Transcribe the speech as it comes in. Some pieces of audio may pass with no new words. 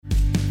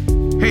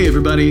Hey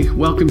everybody,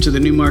 welcome to the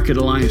Newmarket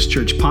Alliance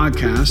Church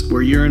podcast,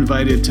 where you're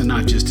invited to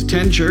not just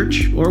attend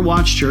church or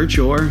watch church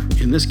or,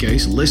 in this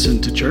case, listen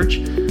to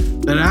church,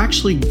 but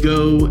actually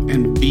go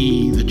and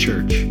be the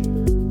church.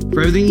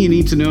 For everything you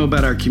need to know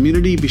about our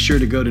community, be sure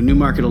to go to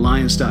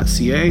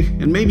newmarketalliance.ca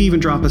and maybe even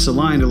drop us a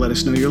line to let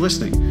us know you're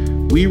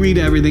listening. We read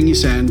everything you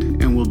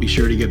send and we'll be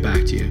sure to get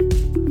back to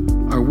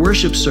you. Our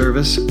worship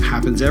service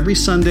happens every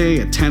Sunday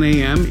at 10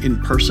 a.m. in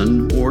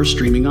person or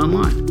streaming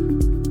online.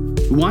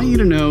 We want you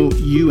to know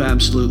you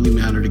absolutely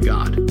matter to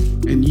God,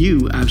 and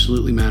you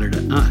absolutely matter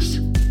to us.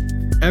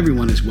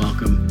 Everyone is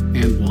welcome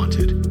and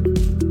wanted.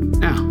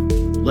 Now,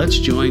 let's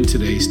join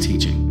today's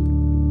teaching.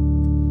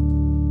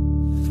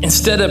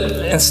 Instead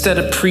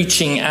of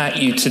preaching at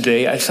you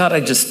today, I thought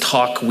I'd just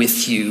talk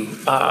with you.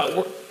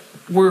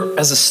 We're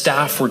as a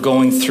staff, we're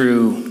going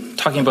through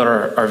talking about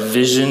our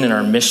vision and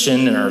our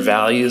mission and our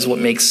values, what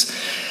makes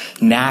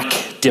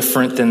NAC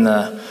different than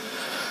the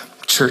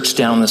church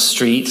down the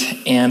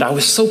street. And I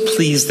was so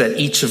pleased that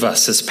each of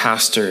us as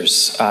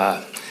pastors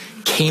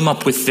came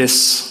up with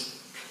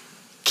this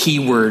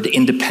keyword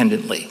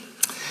independently.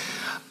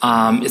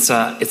 It's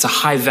a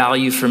high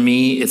value for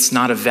me. It's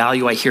not a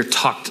value I hear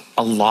talked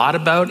a lot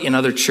about in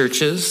other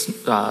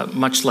churches,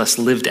 much less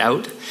lived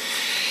out.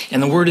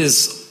 And the word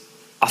is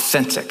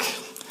authentic.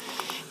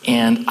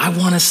 And I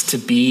want us to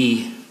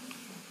be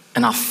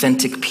an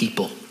authentic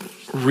people,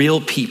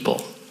 real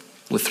people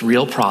with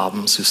real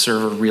problems who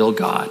serve a real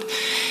God.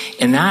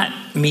 And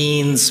that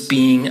means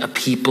being a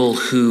people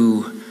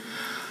who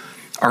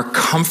are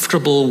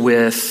comfortable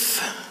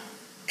with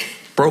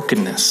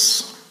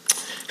brokenness,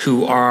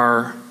 who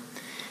are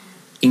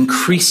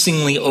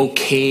increasingly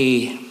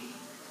okay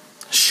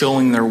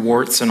showing their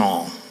warts and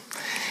all,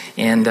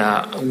 and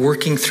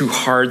working through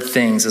hard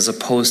things as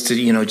opposed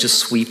to, just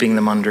sweeping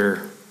them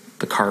under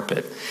the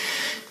carpet.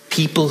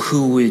 People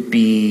who would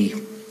be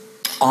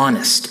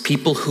honest,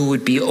 people who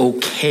would be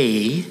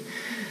okay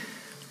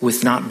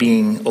with not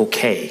being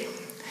okay.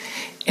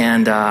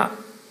 And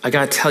I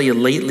got to tell you,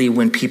 lately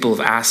when people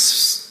have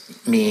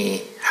asked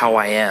me how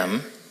I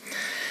am,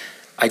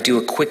 I do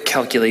a quick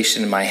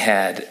calculation in my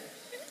head,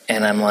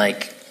 and I'm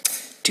like,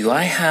 do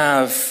I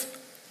have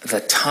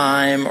the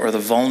time or the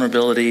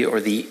vulnerability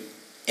or the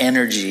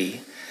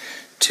energy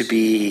to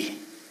be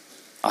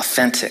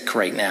authentic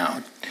right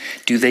now?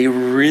 Do they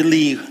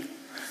really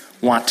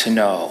want to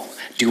know?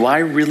 Do I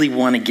really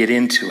want to get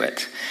into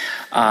it?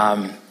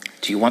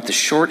 Do you want the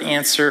short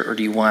answer or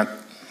do you want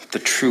the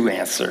true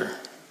answer?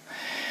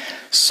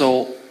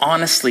 So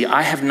honestly,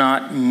 I have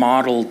not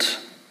modeled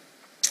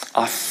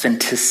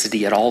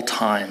authenticity at all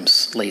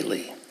times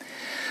lately.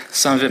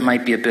 Some of it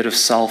might be a bit of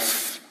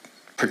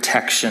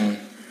self-protection,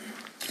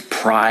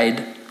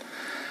 pride,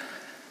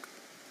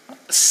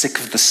 sick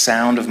of the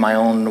sound of my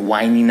own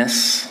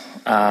whininess,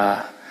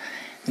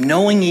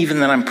 knowing even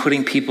that I'm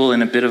putting people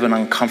in a bit of an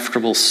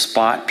uncomfortable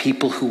spot,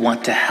 people who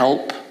want to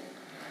help,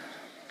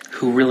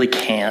 who really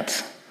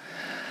can't.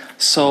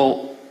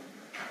 So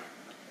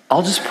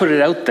I'll just put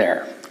it out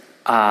there.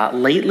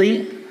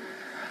 Lately,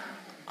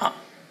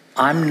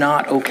 I'm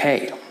not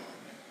okay.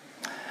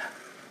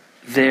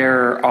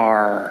 There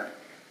are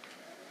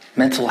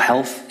mental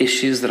health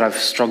issues that I've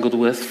struggled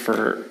with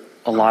for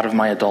a lot of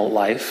my adult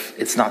life.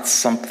 It's not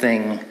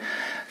something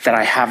that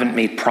I haven't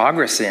made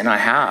progress in. I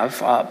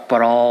have,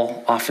 but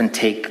I'll often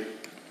take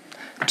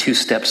 2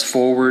 steps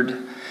forward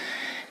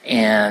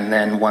and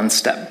then 1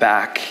 step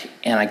back.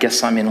 And I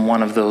guess I'm in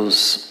one of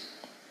those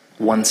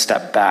 1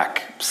 step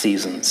back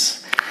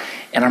seasons.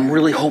 And I'm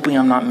really hoping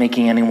I'm not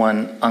making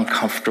anyone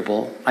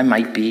uncomfortable. I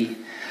might be.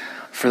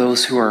 For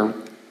those who are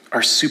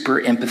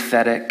super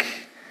empathetic,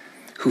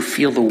 who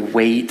feel the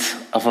weight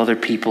of other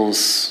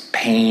people's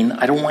pain,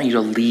 I don't want you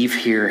to leave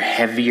here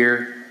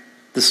heavier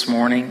this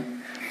morning.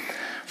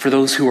 For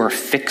those who are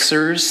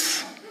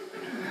fixers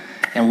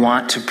and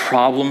want to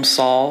problem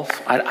solve,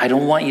 I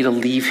don't want you to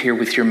leave here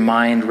with your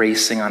mind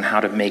racing on how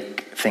to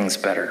make things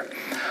better.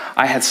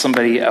 I had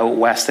somebody out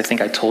west, I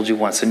think I told you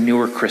once, a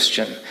newer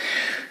Christian,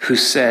 who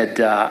said,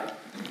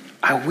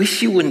 I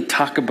wish you wouldn't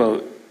talk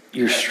about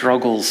your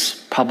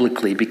struggles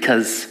publicly,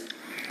 because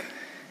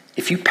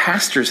if you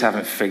pastors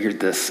haven't figured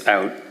this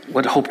out,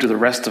 what hope do the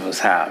rest of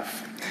us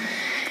have?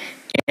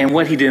 And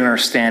what he didn't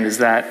understand is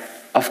that,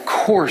 of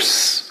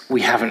course,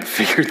 we haven't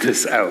figured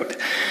this out.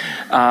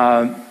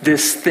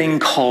 This thing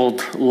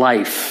called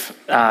life.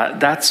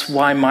 That's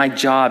why my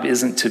job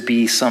isn't to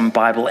be some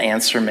Bible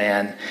answer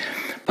man,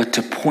 but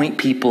to point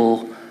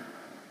people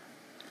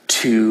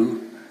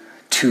to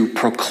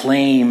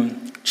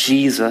proclaim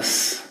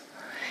Jesus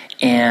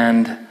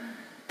and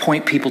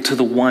point people to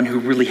the one who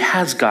really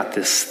has got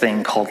this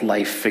thing called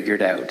life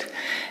figured out,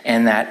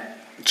 and that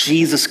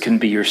Jesus can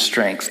be your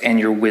strength and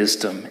your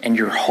wisdom and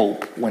your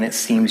hope when it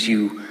seems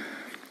you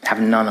have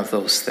none of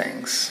those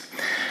things.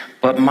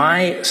 But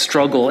my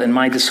struggle and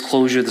my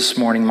disclosure this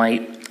morning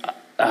might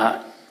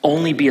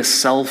only be a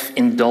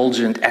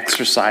self-indulgent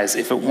exercise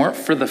if it weren't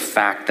for the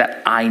fact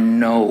that I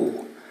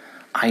know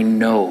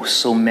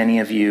so many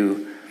of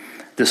you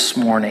this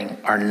morning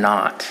are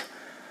not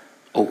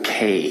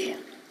okay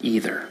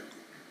either.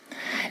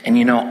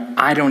 And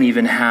I don't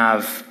even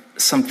have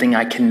something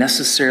I can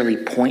necessarily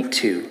point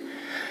to,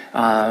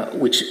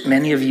 which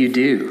many of you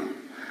do.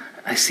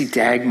 I see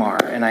Dagmar,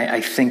 and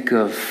I think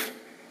of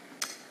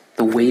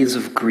the waves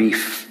of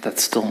grief that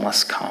still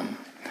must come.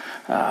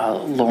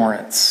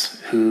 Lawrence,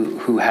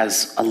 who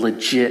has a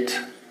legit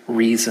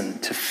reason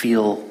to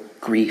feel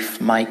grief.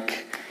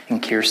 Mike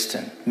and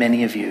Kirsten,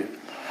 many of you.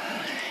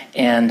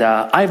 And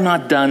I've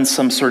not done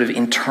some sort of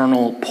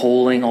internal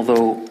polling,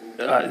 although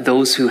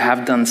those who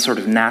have done sort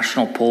of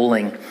national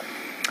polling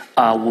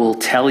will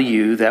tell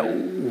you that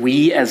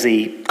we as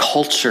a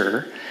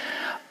culture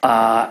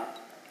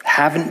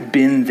haven't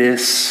been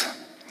this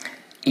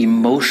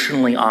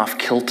emotionally off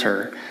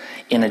kilter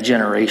in a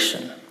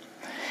generation.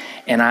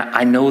 And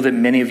I know that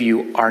many of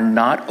you are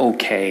not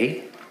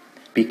okay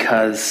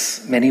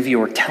because many of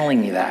you are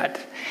telling me that.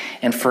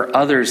 And for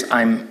others,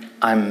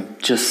 I'm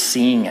just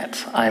seeing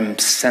it. I'm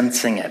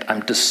sensing it.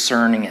 I'm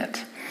discerning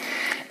it.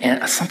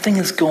 And something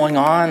is going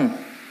on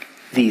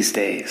these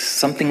days,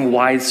 something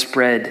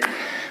widespread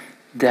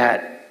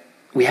that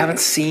we haven't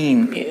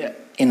seen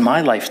in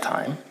my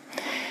lifetime.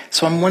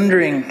 So I'm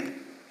wondering,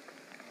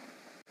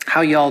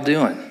 how y'all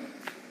doing?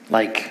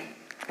 Like,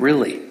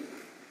 really?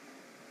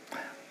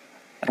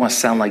 I don't want to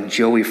sound like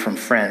Joey from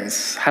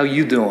Friends. How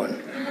you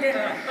doing?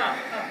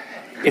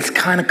 It's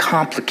kind of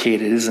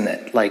complicated, isn't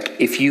it? Like,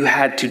 if you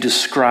had to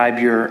describe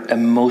your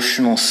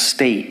emotional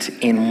state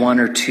in one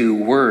or two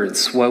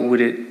words, what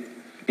would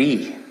it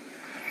be?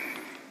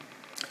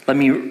 Let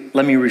me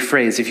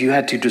rephrase. If you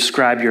had to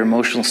describe your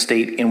emotional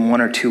state in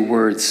one or two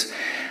words,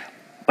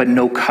 but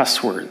no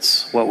cuss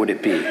words, what would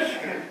it be?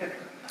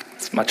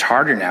 It's much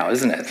harder now,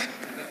 isn't it?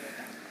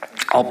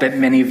 I'll bet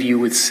many of you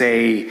would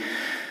say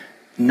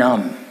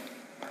numb.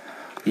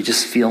 You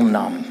just feel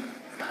numb.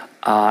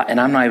 And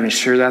I'm not even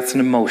sure that's an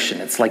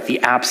emotion. It's like the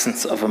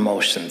absence of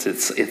emotions.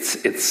 It's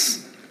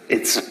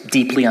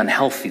deeply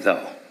unhealthy,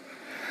 though.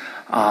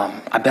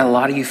 I bet a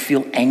lot of you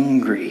feel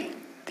angry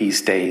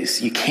these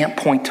days. You can't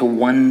point to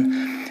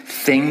one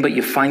thing, but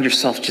you find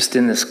yourself just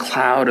in this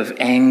cloud of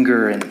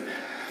anger and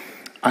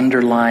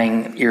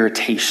underlying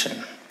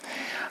irritation.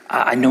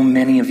 I know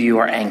many of you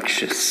are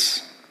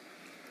anxious.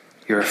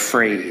 You're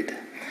afraid.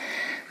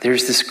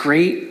 There's this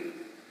great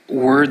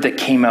word that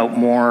came out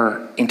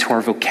more into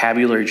our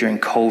vocabulary during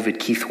COVID.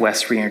 Keith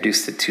West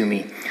reintroduced it to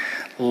me.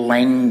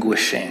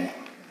 Languishing.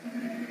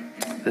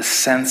 The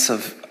sense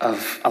of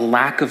a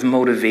lack of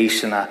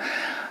motivation, a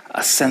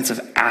sense of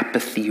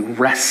apathy,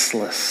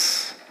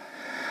 restless.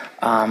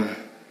 The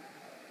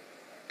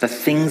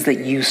things that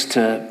used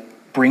to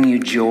bring you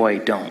joy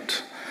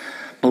don't.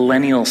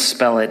 Millennials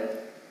spell it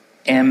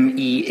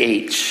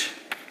M-E-H.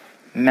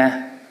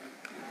 Meh.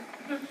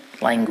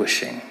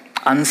 Languishing.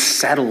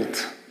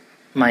 Unsettled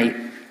might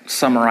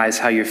summarize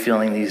how you're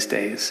feeling these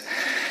days.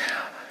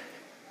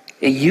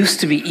 It used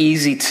to be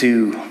easy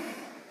to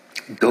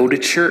go to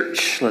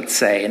church, let's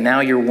say, and now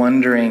you're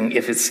wondering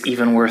if it's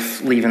even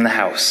worth leaving the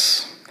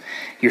house.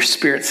 Your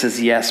spirit says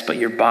yes, but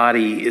your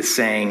body is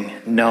saying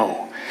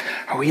no.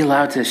 Are we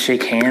allowed to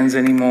shake hands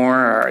anymore?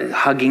 Or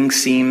hugging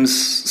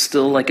seems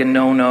still like a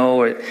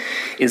no-no? Or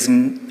is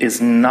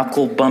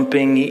knuckle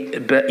bumping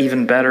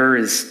even better?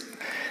 Is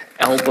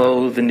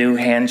elbow the new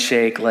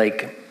handshake?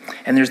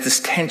 And there's this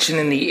tension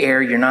in the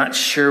air. You're not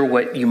sure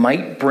what you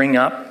might bring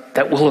up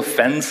that will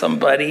offend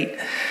somebody.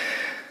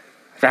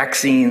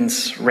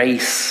 Vaccines,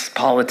 race,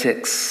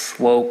 politics,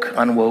 woke,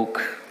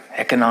 unwoke,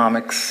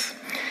 economics.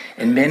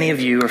 And many of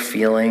you are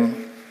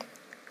feeling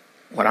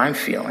what I'm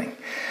feeling.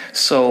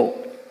 So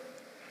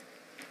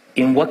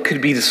in what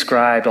could be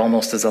described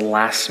almost as a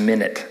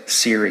last-minute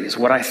series,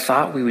 what I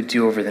thought we would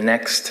do over the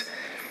next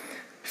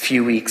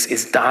few weeks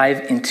is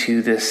dive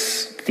into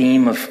this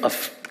theme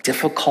of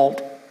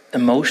difficult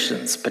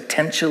emotions,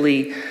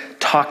 potentially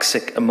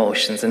toxic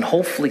emotions, and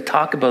hopefully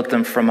talk about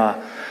them from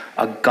a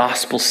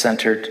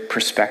gospel-centered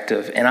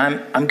perspective. And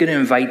I'm going to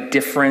invite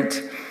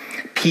different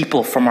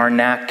people from our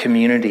NAC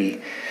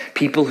community,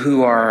 people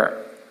who are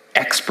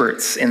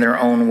experts in their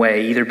own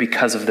way, either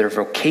because of their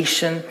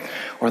vocation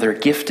or their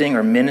gifting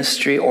or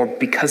ministry, or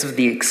because of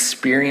the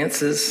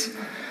experiences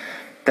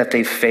that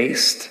they've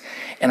faced.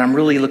 And I'm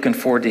really looking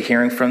forward to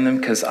hearing from them,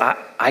 because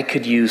I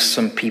could use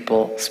some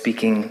people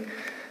speaking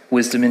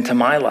wisdom into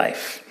my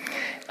life.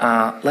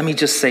 Let me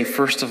just say,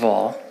 first of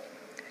all,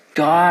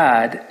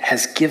 God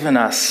has given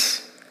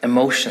us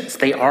emotions.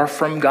 They are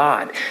from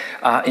God.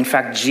 In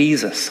fact,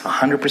 Jesus,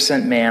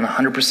 100% man,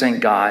 100%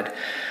 God,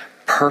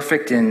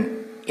 perfect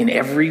in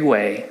every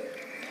way,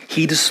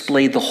 he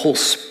displayed the whole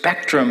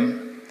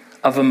spectrum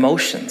of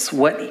emotions,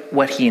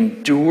 what he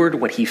endured,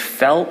 what he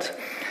felt,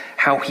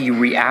 how he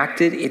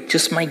reacted. It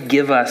just might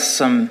give us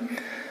some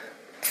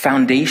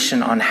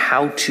foundation on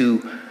how to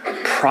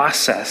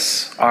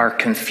process our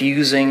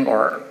confusing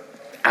or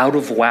out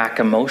of whack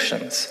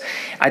emotions.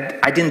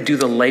 I didn't do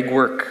the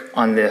legwork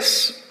on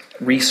this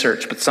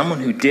research, but someone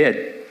who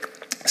did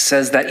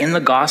says that in the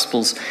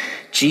Gospels,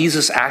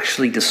 Jesus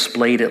actually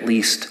displayed at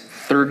least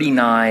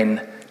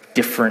 39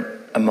 different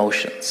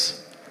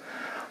emotions.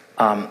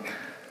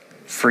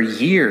 For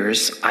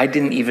years, I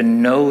didn't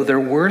even know there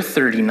were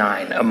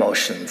 39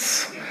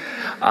 emotions.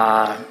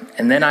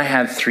 And then I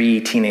had 3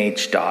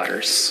 teenage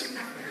daughters.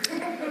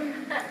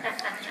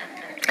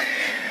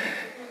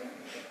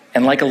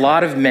 And like a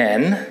lot of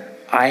men,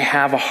 I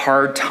have a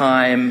hard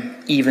time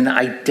even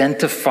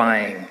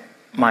identifying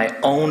my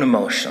own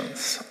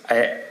emotions.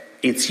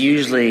 It's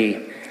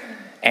usually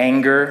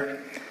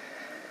anger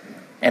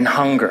and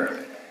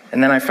hunger.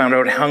 And then I found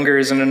out hunger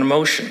isn't an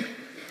emotion.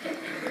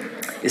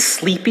 Is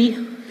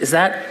sleepy? Is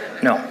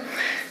that? No.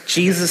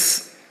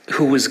 Jesus,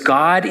 who was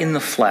God in the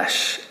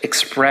flesh,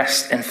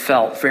 expressed and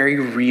felt very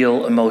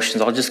real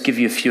emotions. I'll just give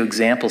you a few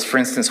examples. For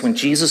instance, when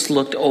Jesus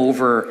looked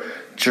over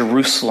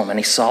Jerusalem and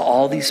he saw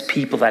all these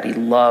people that he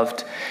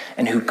loved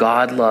and who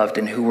God loved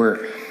and who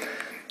were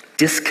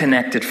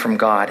disconnected from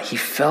God, he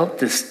felt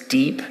this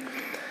deep,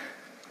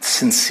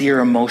 sincere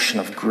emotion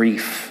of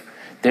grief.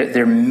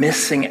 They're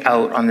missing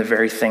out on the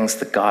very things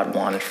that God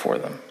wanted for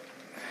them.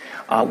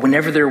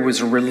 Whenever there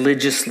was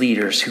religious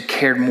leaders who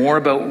cared more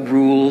about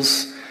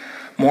rules,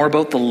 more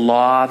about the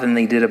law than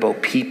they did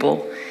about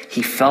people,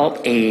 he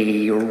felt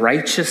a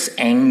righteous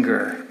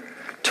anger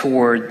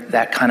toward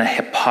that kind of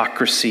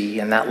hypocrisy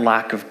and that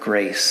lack of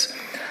grace.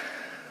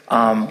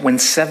 When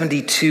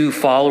 72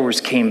 followers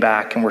came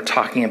back and were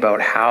talking about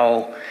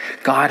how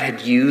God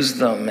had used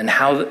them and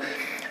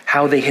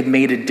how they had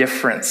made a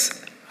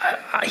difference,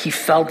 he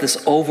felt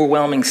this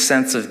overwhelming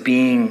sense of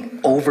being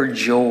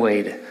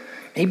overjoyed,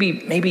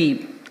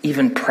 maybe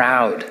even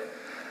proud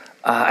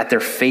at their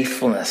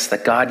faithfulness,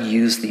 that God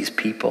used these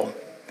people.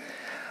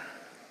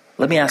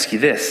 Let me ask you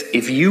this.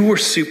 If you were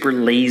super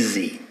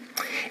lazy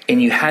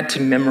and you had to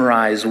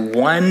memorize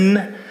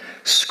one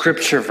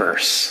scripture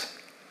verse,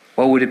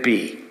 what would it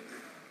be?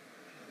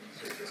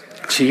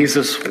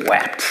 Jesus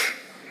wept.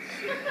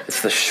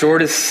 It's the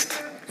shortest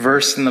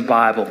verse in the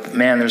Bible. But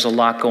man, there's a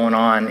lot going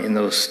on in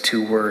those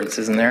 2 words,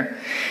 isn't there?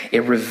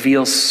 It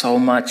reveals so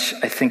much,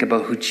 I think,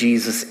 about who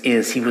Jesus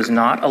is. He was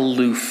not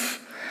aloof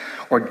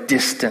or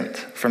distant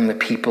from the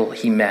people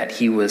he met.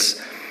 He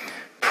was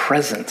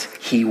present.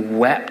 He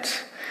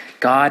wept.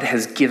 God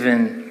has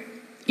given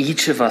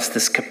each of us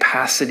this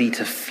capacity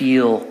to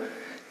feel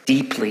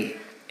deeply,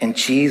 and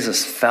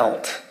Jesus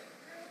felt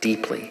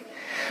deeply.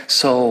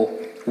 So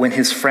when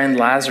his friend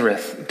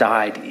Lazarus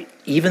died,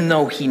 even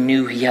though he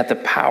knew he had the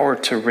power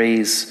to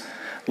raise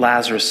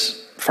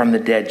Lazarus from the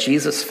dead,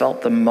 Jesus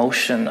felt the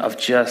motion of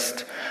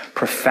just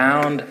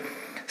profound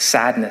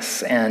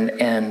sadness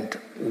and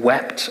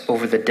wept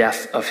over the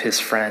death of his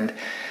friend.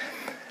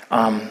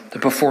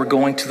 Before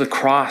going to the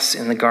cross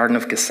in the Garden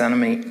of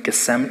Gethsemane,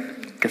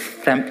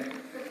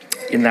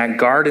 in that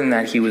garden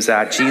that he was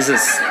at,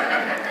 Jesus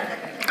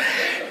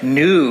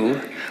knew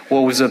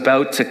what was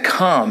about to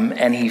come,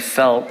 and he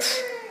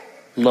felt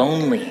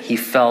lonely. He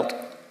felt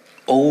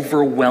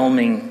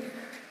overwhelming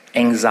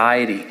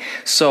anxiety.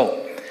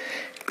 So,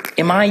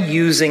 am I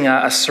using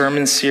a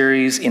sermon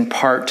series in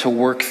part to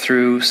work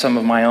through some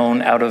of my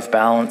own out of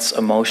balance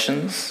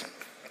emotions?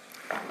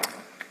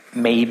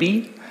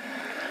 Maybe.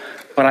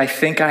 But I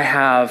think I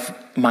have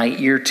my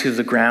ear to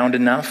the ground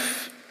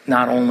enough,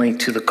 not only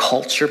to the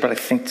culture, but I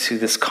think to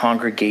this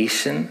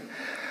congregation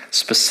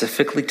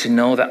specifically, to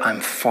know that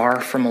I'm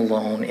far from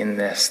alone in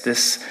this.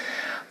 This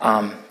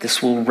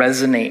will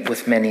resonate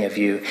with many of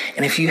you.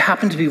 And if you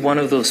happen to be one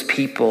of those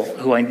people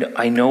who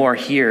I know are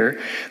here,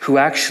 who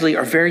actually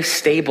are very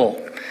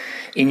stable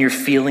in your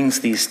feelings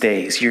these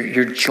days,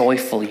 you're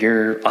joyful,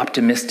 you're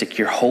optimistic,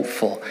 you're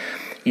hopeful,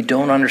 you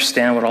don't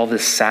understand what all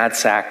this sad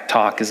sack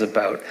talk is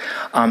about,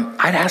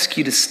 I'd ask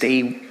you to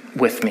stay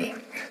with me.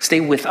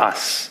 Stay with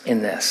us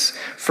in this.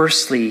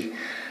 Firstly,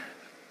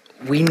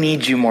 we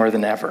need you more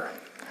than ever.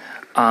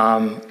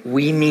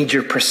 We need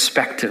your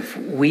perspective.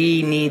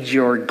 We need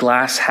your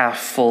glass half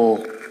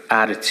full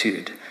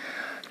attitude,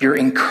 your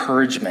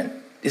encouragement.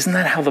 Isn't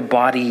that how the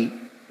body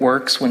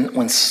works?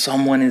 When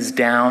someone is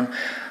down,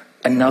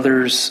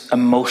 another's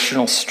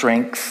emotional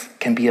strength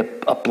can be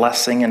a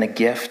blessing and a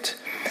gift.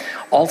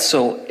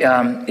 Also,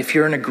 if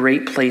you're in a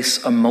great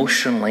place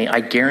emotionally, I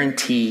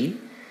guarantee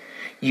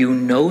you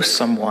know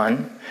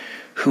someone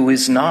who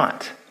is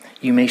not.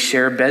 You may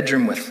share a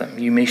bedroom with them.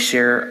 You may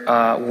share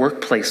a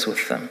workplace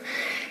with them.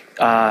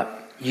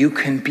 You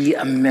can be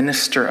a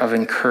minister of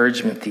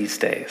encouragement these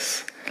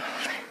days.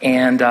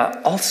 And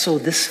also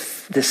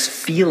this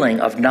feeling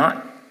of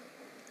not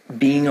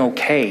being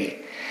okay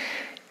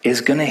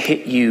is going to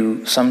hit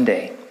you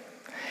someday.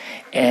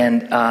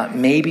 And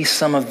maybe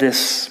some of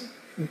this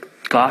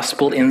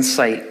gospel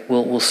insight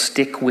will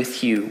stick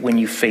with you when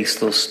you face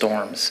those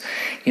storms.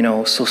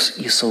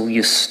 So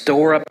you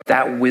store up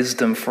that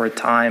wisdom for a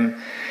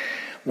time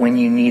when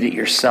you need it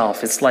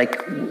yourself. It's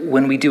like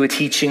when we do a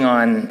teaching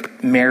on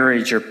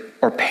marriage or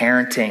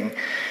parenting,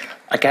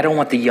 like I don't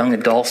want the young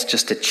adults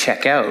just to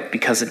check out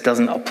because it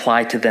doesn't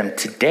apply to them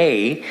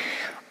today,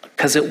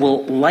 because it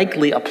will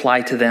likely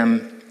apply to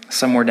them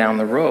somewhere down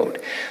the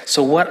road.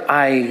 So what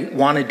I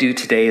want to do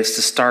today is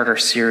to start our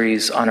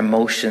series on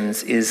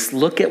emotions, is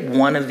look at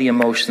one of the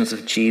emotions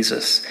of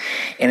Jesus.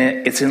 And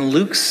it's in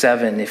Luke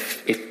 7,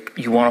 if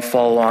you want to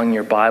follow along in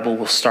your Bible,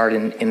 we'll start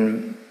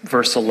in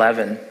verse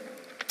 11.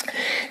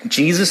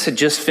 Jesus had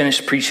just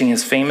finished preaching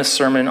his famous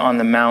Sermon on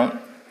the Mount,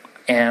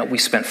 and we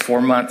spent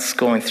 4 months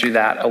going through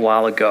that a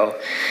while ago.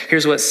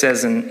 Here's what it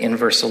says in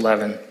verse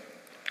 11.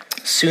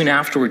 Soon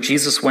afterward,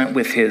 Jesus went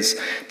with his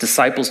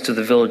disciples to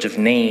the village of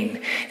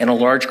Nain, and a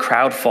large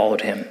crowd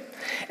followed him.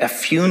 A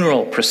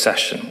funeral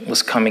procession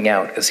was coming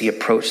out as he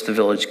approached the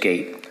village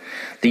gate.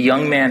 The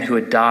young man who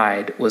had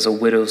died was a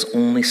widow's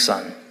only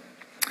son,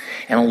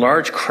 and a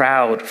large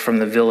crowd from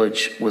the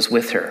village was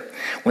with her.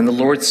 When the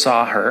Lord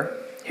saw her,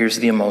 here's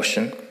the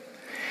emotion,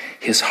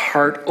 his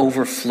heart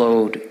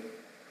overflowed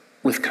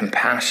with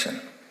compassion.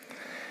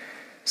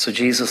 So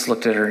Jesus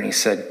looked at her and he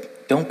said,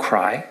 "Don't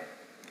cry."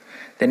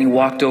 Then he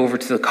walked over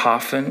to the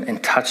coffin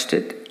and touched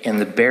it, and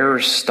the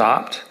bearers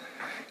stopped.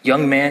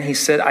 "Young man," he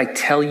said, "I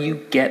tell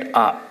you, get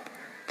up."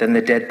 Then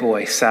the dead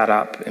boy sat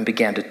up and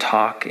began to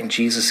talk, and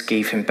Jesus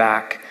gave him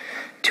back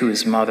to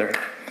his mother.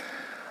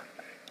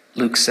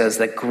 Luke says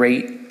that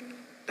great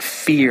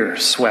fear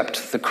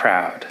swept the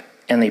crowd,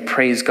 and they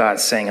praised God,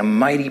 saying, "A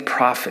mighty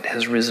prophet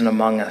has risen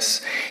among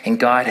us, and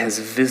God has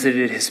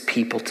visited his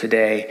people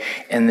today."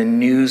 And the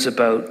news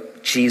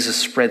about Jesus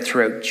spread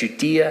throughout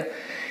Judea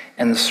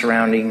and the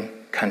surrounding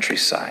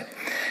countryside.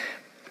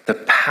 The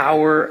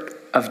power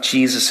of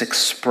Jesus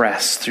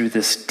expressed through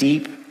this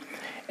deep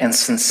and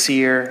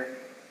sincere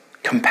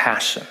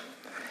compassion.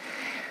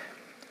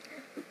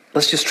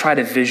 Let's just try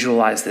to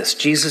visualize this.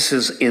 Jesus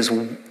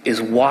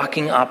is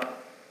walking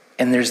up,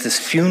 and there's this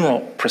funeral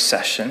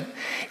procession.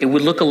 It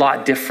would look a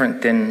lot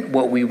different than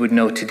what we would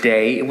know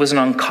today. It wasn't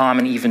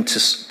uncommon even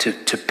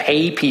to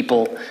pay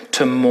people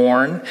to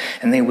mourn,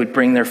 and they would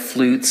bring their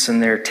flutes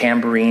and their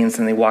tambourines,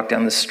 and they walk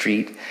down the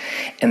street,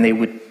 and they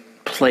would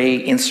play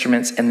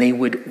instruments, and they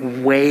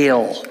would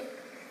wail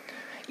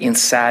in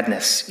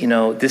sadness. You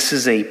know, this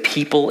is a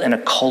people and a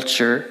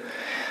culture,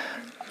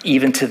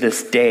 even to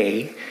this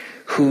day,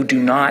 who do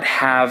not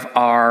have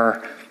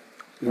our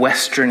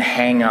Western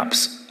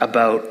hang-ups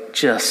about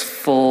just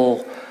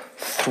full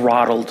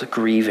throttled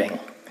grieving.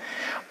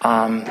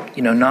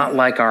 Not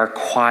like our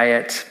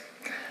quiet,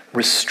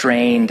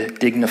 restrained,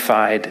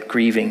 dignified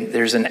grieving.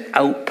 There's an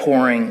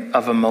outpouring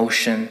of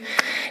emotion.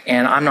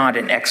 And I'm not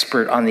an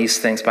expert on these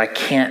things, but I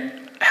can't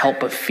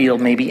help but feel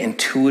maybe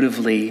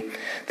intuitively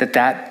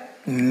that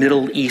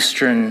Middle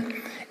Eastern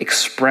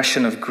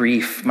expression of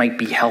grief might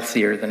be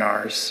healthier than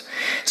ours.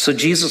 So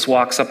Jesus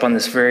walks up on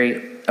this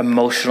very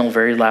emotional,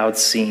 very loud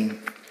scene.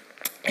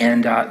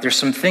 And there's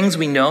some things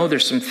we know.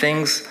 There's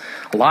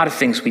a lot of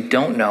things we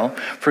don't know.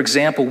 For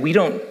example, we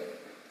don't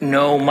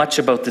know much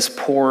about this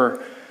poor,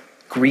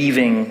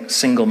 grieving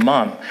single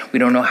mom. We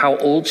don't know how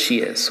old she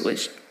is.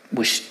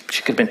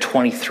 She could have been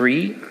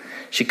 23.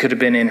 She could have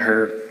been in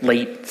her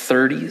late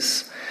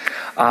 30s.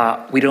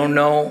 We don't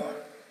know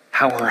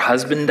how her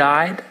husband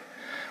died.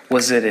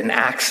 Was it an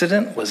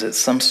accident? Was it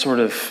some sort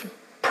of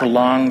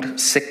prolonged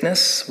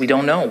sickness? We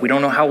don't know. We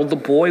don't know how old the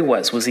boy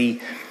was. Was he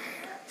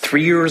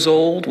 3 years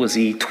old? Was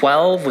he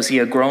 12? Was he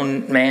a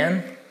grown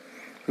man?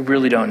 We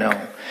really don't know.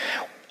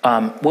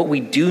 What we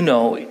do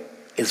know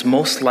is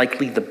most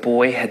likely the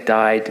boy had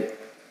died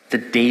the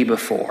day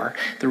before.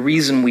 The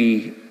reason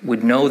we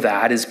would know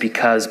that is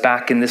because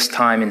back in this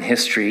time in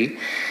history,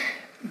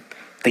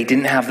 they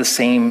didn't have the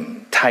same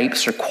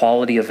types or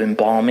quality of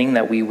embalming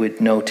that we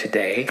would know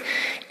today.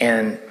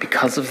 And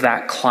because of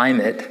that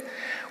climate,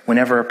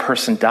 whenever a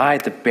person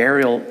died, the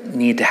burial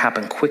needed to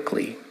happen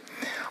quickly,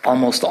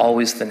 almost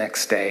always the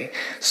next day.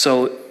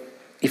 So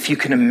if you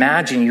can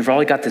imagine, you've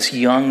already got this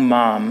young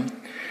mom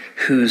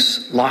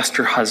who's lost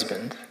her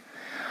husband,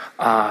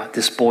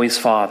 this boy's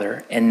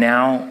father, and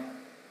now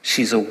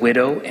she's a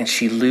widow and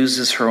she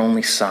loses her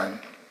only son,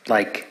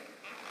 like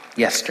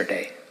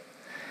yesterday.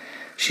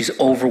 She's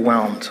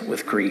overwhelmed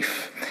with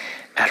grief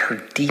at her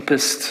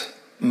deepest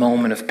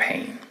moment of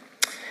pain.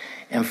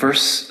 And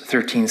verse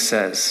 13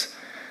 says,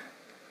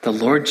 the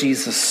Lord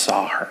Jesus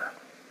saw her.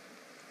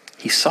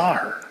 He saw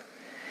her.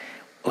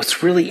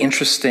 What's really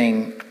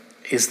interesting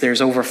is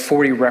there's over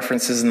 40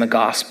 references in the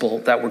gospel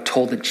that we're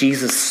told that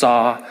Jesus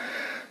saw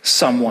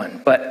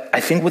someone. But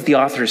I think what the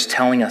author is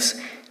telling us,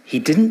 he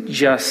didn't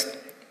just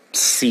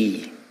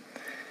see,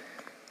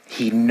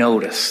 he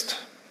noticed.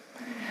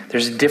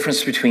 There's a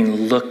difference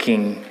between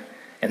looking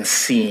and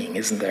seeing,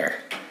 isn't there?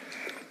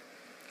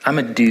 I'm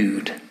a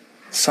dude.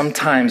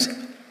 Sometimes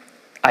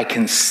I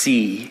can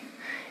see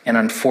and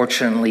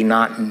unfortunately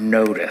not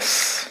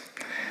notice.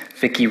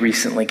 Vicky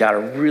recently got a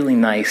really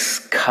nice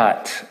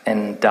cut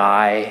and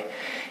dye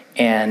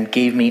and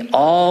gave me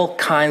all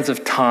kinds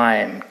of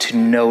time to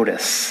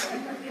notice,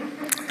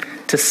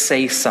 to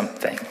say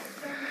something.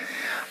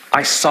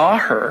 I saw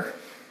her.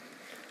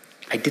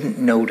 I didn't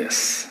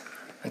notice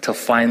until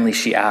finally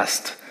she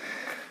asked,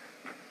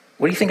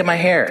 "What do you think of my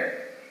hair?"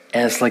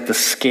 And it's like the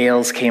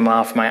scales came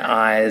off my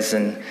eyes,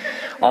 and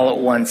all at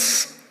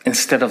once,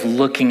 instead of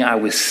looking, I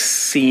was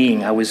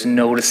seeing, I was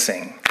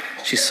noticing.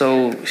 She's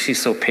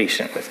so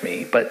patient with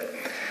me, but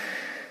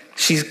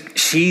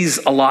she's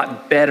a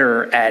lot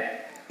better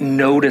at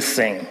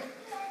noticing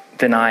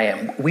than I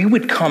am. We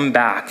would come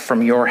back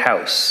from your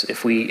house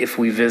if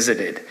we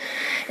visited,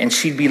 and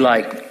she'd be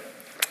like,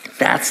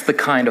 that's the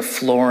kind of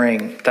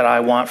flooring that I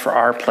want for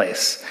our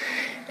place.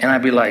 And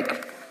I'd be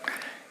like,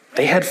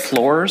 they had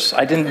floors?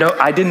 I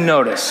didn't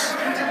notice.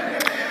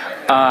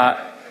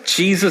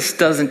 Jesus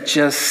doesn't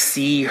just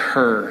see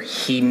her,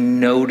 he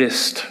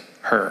noticed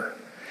her.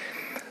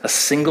 A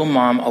single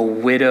mom, a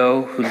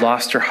widow who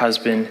lost her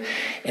husband,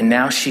 and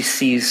now she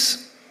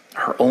sees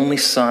her only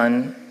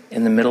son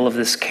in the middle of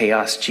this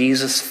chaos.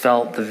 Jesus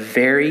felt the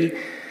very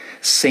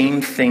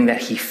same thing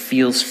that he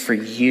feels for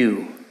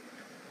you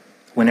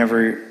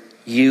whenever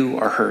you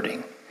are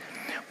hurting,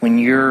 when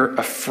you're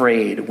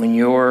afraid, when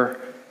your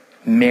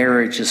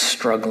marriage is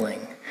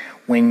struggling,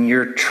 when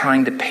you're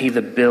trying to pay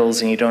the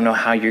bills and you don't know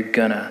how you're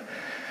gonna,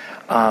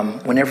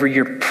 whenever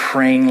you're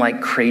praying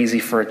like crazy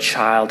for a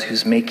child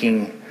who's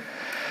making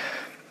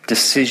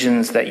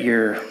decisions that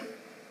you're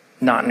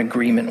not in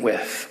agreement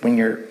with, when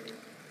you're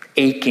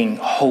aching,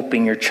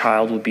 hoping your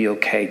child will be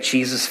okay.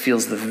 Jesus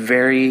feels the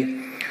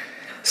very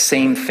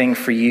same thing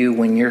for you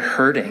when you're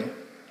hurting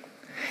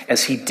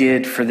as he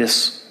did for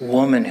this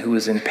woman who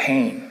was in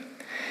pain.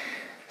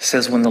 It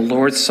says when the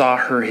Lord saw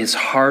her, his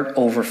heart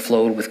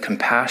overflowed with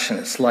compassion.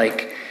 It's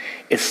like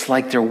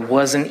there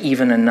wasn't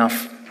even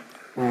enough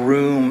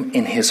room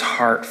in his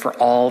heart for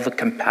all the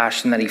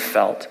compassion that he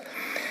felt.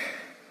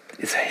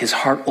 His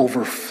heart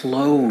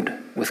overflowed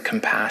with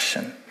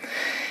compassion.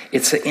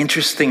 It's an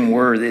interesting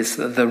word. It's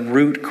the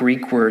root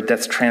Greek word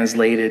that's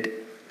translated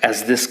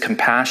as this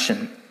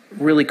compassion.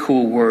 Really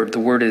cool word. The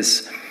word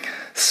is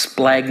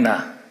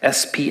splagna,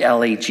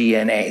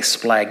 S-P-L-A-G-N-A,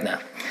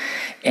 splagna.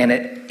 And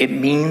it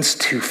means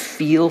to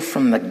feel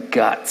from the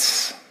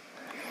guts.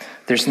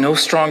 There's no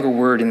stronger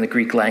word in the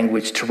Greek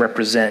language to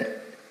represent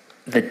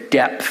the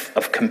depth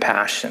of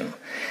compassion.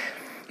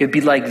 It would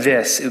be like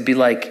this. It would be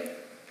like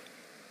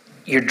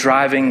you're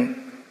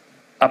driving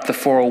up the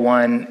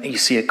 401, you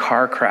see a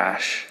car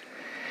crash.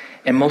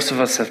 And most of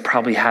us have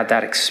probably had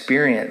that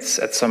experience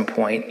at some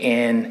point,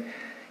 and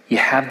you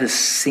have this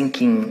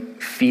sinking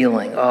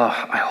feeling,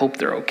 oh, I hope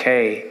they're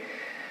okay.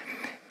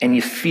 And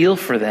you feel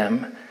for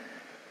them,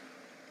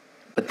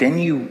 but then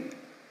you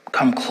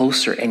come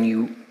closer and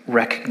you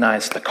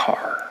recognize the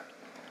car.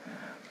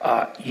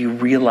 You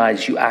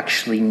realize you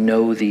actually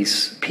know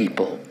these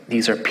people.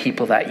 These are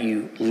people that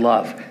you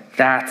love.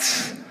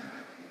 That's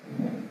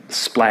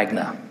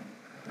splagna.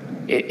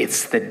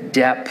 It's the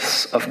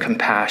depths of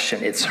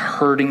compassion. It's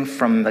hurting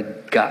from the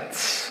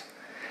guts.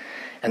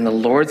 And the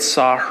Lord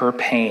saw her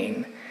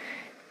pain.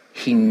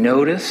 He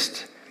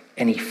noticed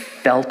and he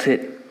felt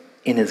it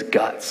in his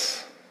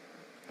guts.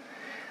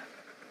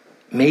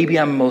 Maybe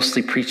I'm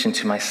mostly preaching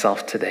to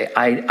myself today.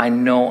 I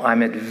know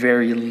I'm at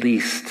very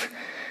least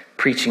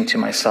preaching to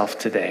myself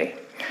today.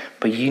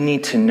 But you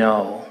need to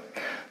know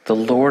the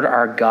Lord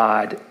our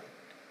God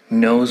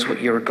knows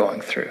what you're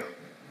going through.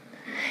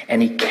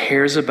 And he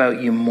cares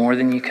about you more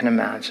than you can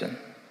imagine.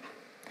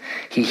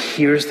 He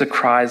hears the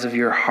cries of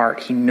your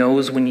heart. He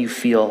knows when you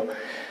feel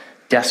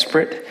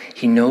desperate.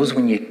 He knows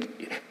when you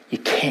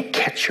can't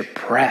catch your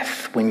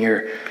breath, when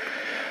your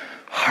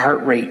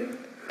heart rate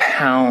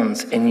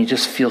pounds and you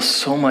just feel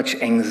so much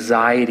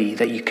anxiety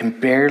that you can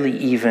barely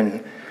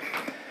even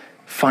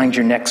find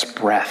your next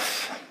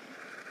breath.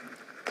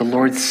 The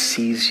Lord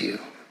sees you.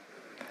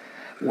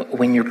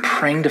 When you're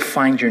praying to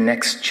find your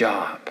next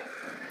job,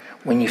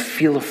 when you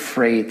feel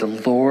afraid, the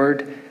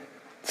Lord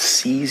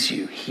sees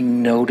you. He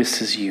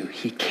notices you.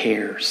 He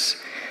cares.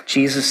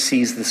 Jesus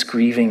sees this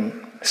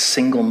grieving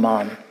single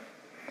mom,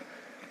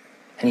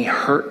 and he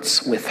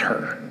hurts with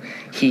her.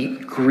 He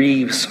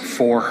grieves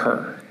for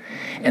her.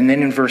 And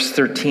then in verse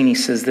 13, he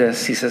says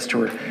this. He says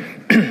to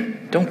her,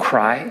 don't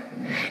cry.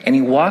 And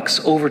he walks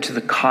over to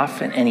the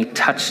coffin and he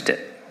touched it.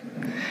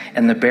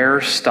 And the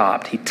bearer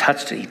stopped. He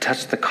touched it. He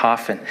touched the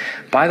coffin.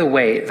 By the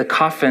way, the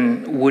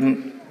coffin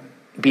wouldn't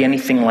be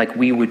anything like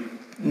we would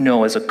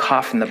know as a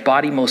coffin. The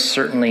body most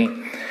certainly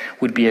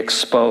would be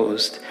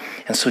exposed.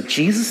 And so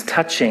Jesus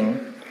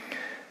touching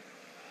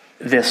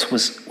this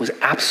was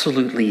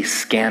absolutely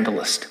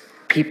scandalous.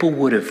 People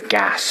would have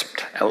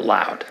gasped out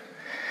loud.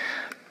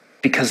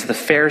 Because the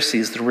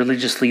Pharisees, the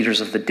religious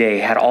leaders of the day,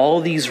 had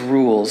all these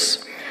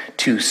rules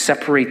to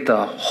separate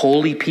the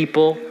holy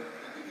people,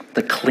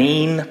 the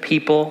clean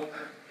people,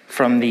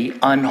 from the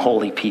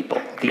unholy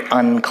people, the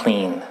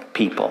unclean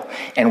people.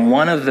 And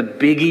one of the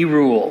biggie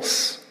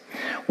rules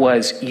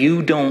was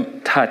you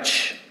don't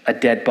touch a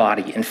dead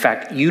body. In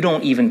fact, you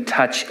don't even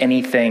touch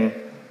anything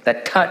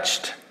that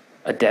touched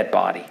a dead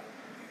body.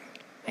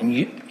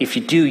 And if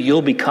you do,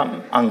 you'll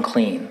become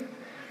unclean.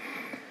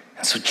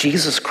 And so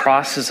Jesus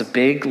crosses a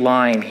big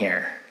line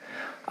here.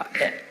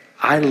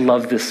 I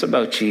love this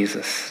about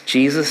Jesus.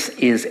 Jesus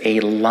is a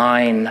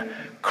line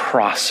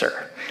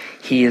crosser.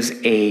 He is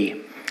a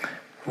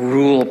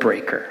rule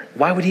breaker.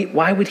 Why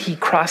would he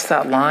cross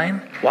that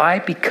line? Why?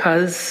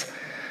 Because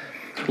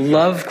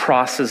love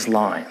crosses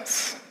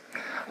lines.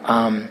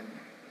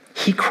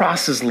 He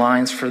crosses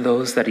lines for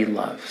those that he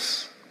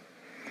loves.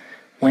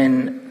 What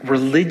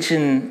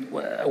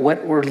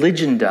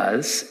religion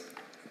does,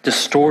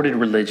 distorted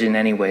religion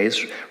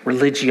anyways,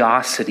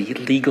 religiosity,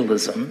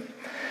 legalism.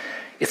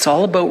 It's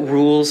all about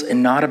rules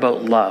and not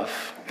about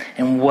love.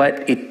 And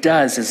what it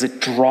does is it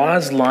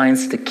draws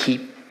lines to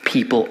keep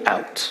people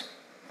out.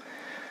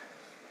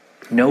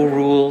 No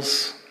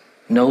rules,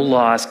 no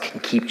laws can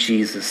keep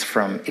Jesus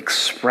from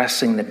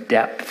expressing the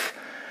depth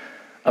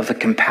of the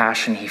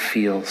compassion he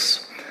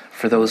feels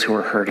for those who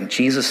are hurting.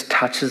 Jesus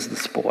touches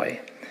this boy.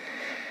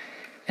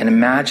 And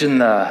imagine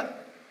the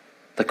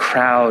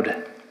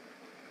crowd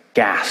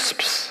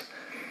gasps.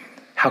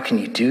 How can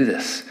you do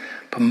this?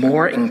 But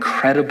more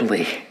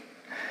incredibly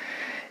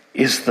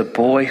is the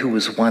boy who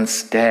was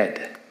once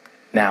dead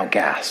now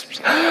gasps.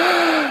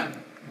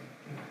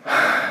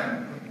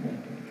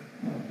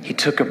 He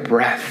took a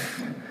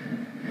breath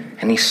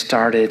and he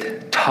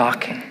started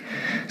talking.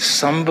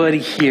 Somebody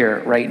here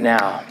right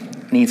now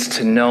needs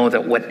to know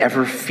that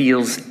whatever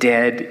feels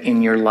dead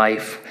in your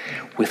life,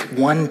 with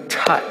one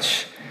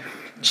touch,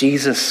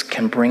 Jesus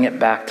can bring it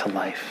back to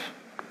life.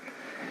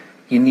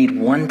 You need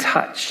one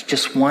touch,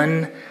 just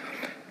one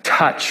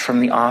touch from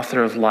the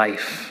author of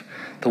life,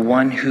 the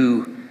one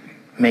who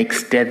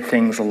makes dead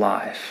things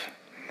alive.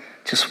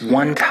 Just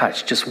one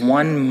touch, just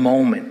one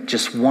moment,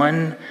 just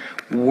one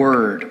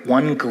word,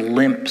 one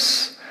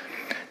glimpse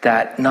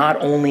that not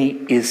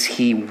only is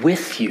he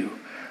with you,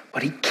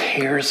 but he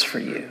cares for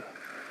you.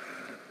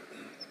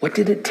 What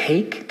did it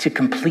take to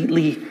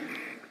completely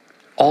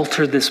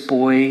alter this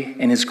boy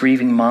and his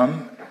grieving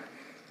mom?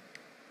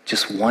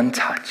 Just one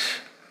touch.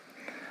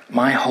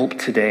 My hope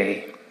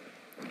today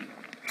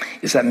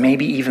is that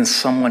maybe even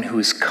someone who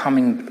is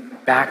coming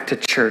back to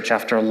church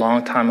after a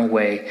long time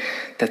away,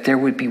 that there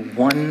would be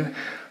one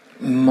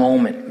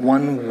moment,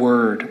 one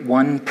word,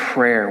 one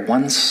prayer,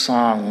 one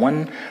song,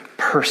 one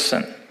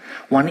person,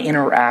 one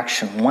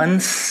interaction, one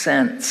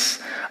sense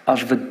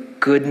of the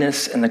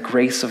goodness and the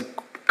grace of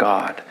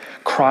God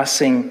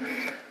crossing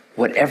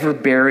whatever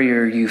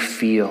barrier you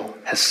feel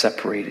has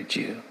separated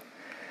you.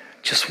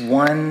 Just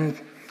one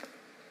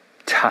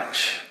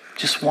touch,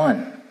 just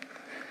one.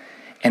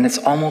 And it's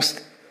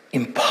almost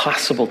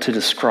impossible to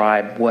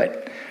describe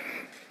what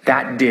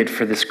that did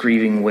for this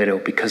grieving widow,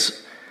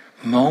 because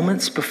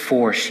moments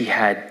before she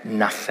had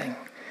nothing.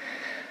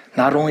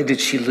 Not only did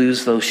she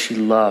lose those she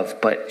loved,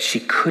 but she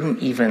couldn't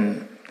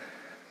even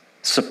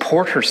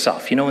support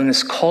herself. You know, in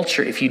this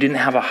culture, if you didn't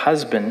have a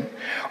husband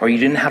or you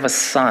didn't have a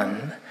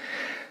son,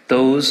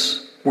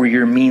 those were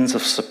your means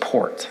of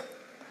support.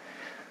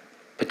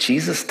 But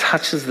Jesus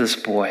touches this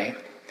boy.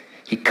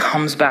 He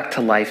comes back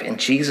to life, and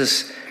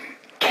Jesus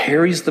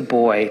carries the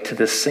boy to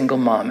this single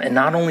mom. And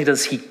not only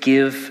does he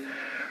give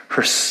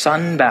her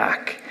son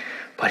back,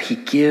 but he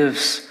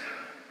gives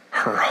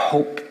her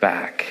hope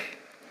back.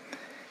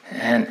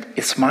 And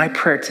it's my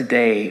prayer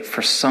today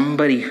for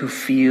somebody who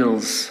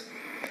feels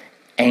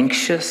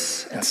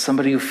anxious and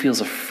somebody who feels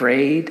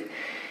afraid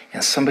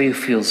and somebody who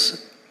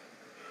feels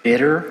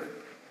bitter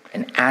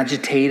and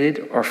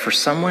agitated, or for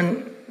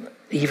someone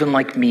even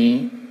like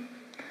me,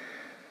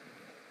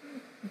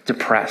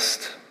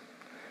 depressed,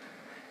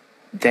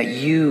 that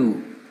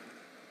you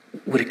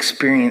would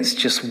experience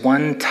just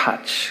one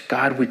touch.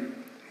 God would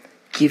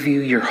give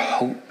you your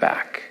hope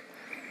back.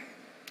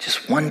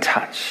 Just one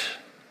touch.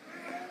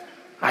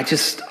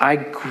 I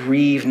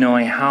grieve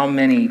knowing how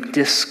many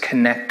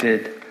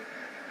disconnected,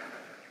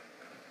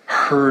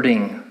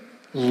 hurting,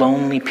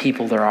 lonely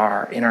people there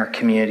are in our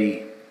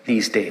community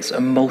these days,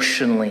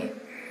 emotionally,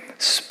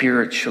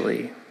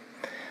 spiritually.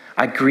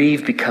 I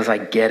grieve because I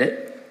get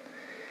it.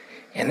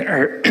 And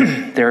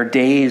there are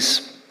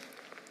days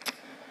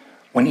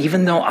when,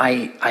 even though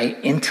I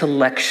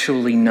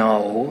intellectually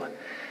know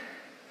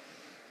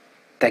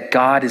that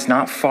God is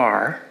not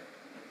far,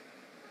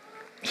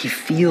 he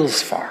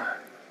feels far.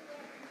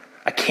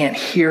 I can't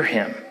hear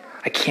him.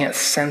 I can't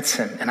sense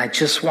him. And I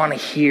just want to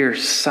hear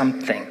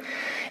something,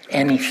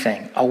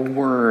 anything, a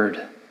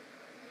word,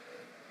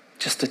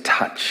 just a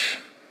touch.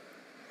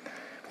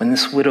 When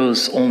this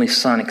widow's only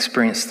son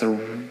experienced the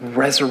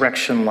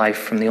resurrection life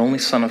from the only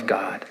Son of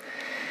God,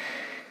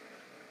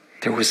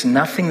 there was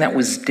nothing that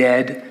was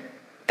dead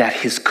that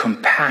his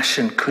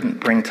compassion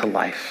couldn't bring to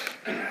life.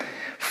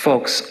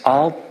 Folks,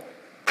 I'll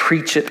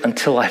preach it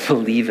until I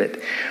believe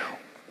it.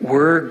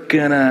 We're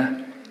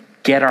gonna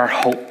get our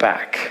hope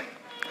back.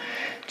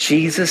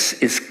 Jesus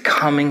is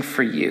coming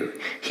for you.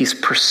 He's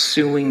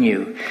pursuing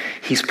you.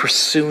 He's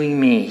pursuing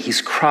me.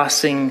 He's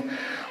crossing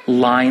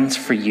lines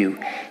for you.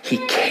 He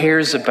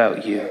cares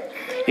about you.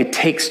 It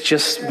takes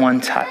just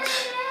one touch.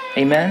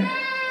 Amen?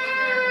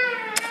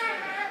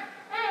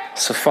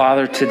 So,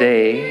 Father,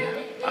 today,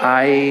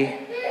 I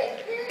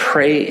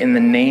pray in the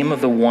name of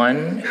the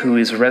one who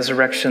is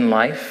resurrection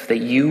life, that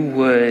you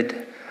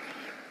would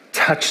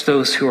touch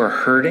those who are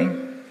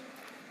hurting,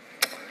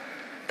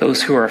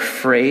 those who are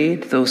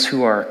afraid, those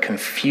who are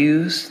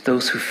confused,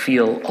 those who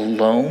feel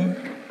alone,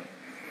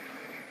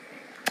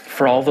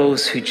 for all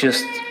those who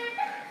just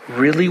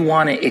really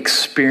want to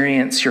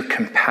experience your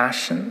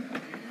compassion,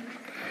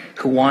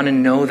 who want to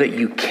know that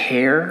you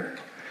care,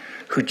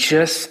 who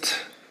just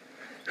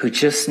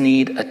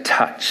need a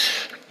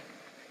touch.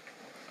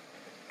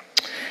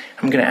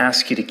 I'm going to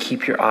ask you to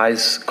keep your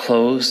eyes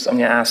closed. I'm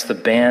going to ask the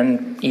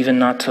band even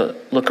not to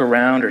look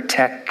around, or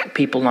tech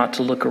people not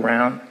to look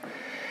around.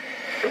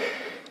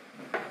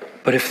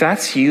 But if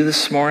that's you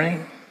this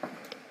morning,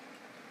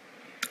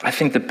 I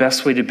think the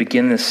best way to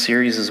begin this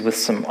series is with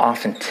some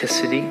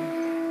authenticity.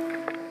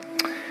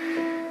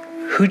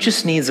 Who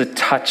just needs a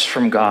touch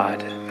from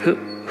God?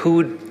 Who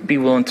would be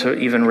willing to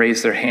even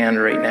raise their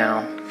hand right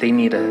now? They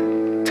need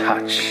a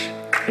touch.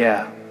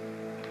 Yeah,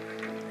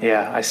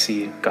 I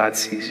see you. God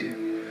sees you.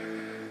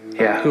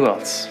 Yeah, who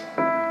else?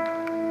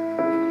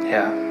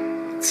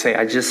 Yeah, say,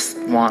 I just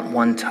want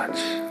one touch.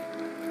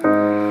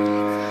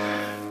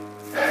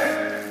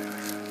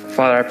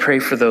 Father, I pray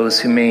for those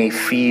who may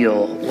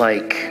feel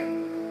like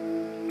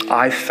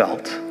I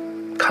felt,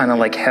 kind of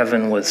like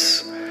heaven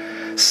was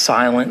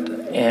silent,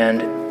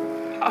 and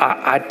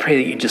I'd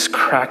pray that you just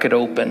crack it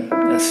open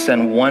and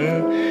send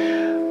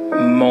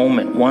one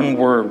moment, one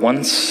word,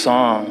 one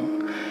song,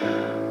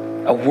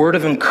 a word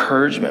of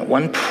encouragement,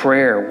 one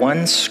prayer,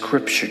 one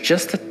scripture,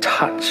 just a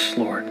touch,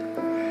 Lord.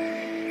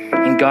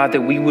 And God,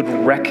 that we would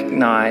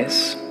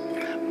recognize,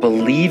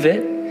 believe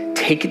it,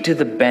 take it to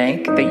the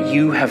bank, that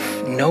you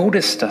have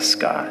noticed us,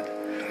 God.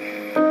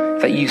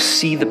 That you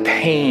see the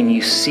pain,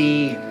 you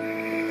see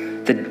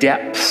the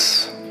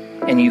depths,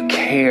 and you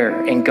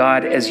care. And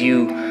God, as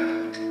you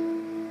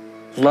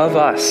love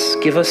us,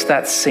 give us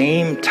that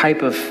same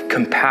type of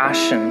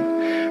compassion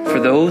for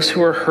those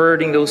who are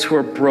hurting, those who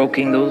are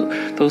broken,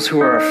 those who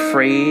are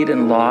afraid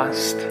and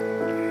lost.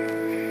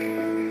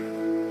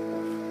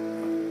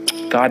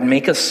 God,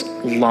 make us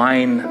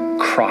line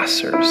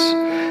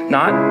crossers,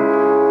 not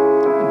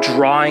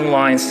drawing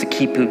lines to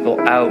keep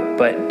people out,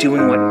 but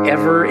doing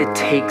whatever it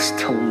takes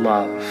to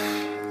love.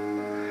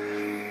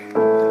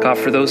 God,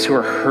 for those who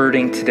are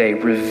hurting today,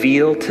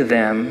 reveal to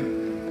them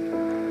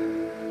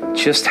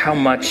just how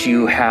much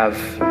you have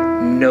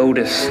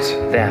noticed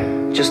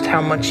them, just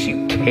how much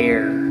you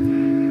care.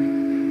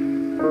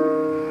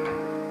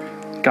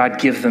 God,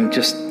 give them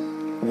just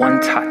one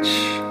touch,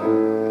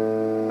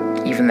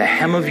 even the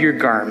hem of your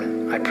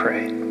garment, I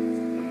pray.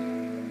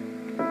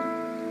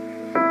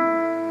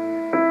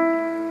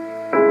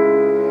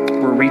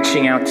 We're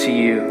reaching out to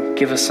you.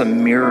 Give us a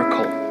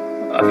miracle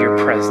of your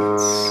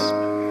presence.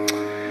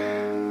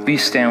 Will you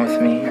stand with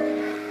me?